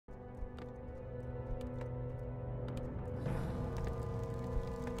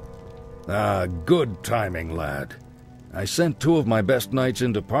Ah, good timing, lad. I sent 2 of my best knights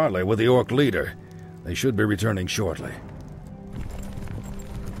into parley with the orc leader. They should be returning shortly.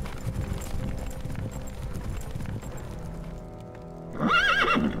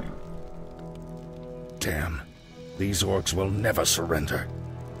 Damn. These orcs will never surrender.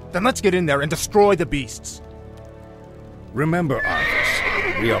 Then let's get in there and destroy the beasts. Remember,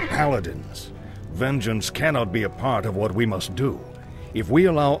 Arthas, we are paladins. Vengeance cannot be a part of what we must do. If we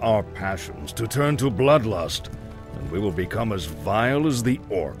allow our passions to turn to bloodlust, then we will become as vile as the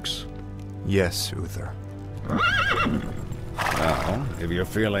orcs. Yes, Uther. Now, if you're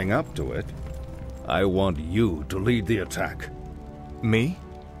feeling up to it, I want you to lead the attack. Me?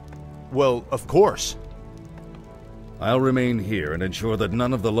 Well, of course. I'll remain here and ensure that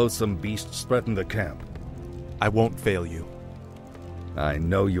none of the loathsome beasts threaten the camp. I won't fail you. I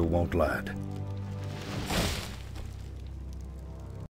know you won't, lad.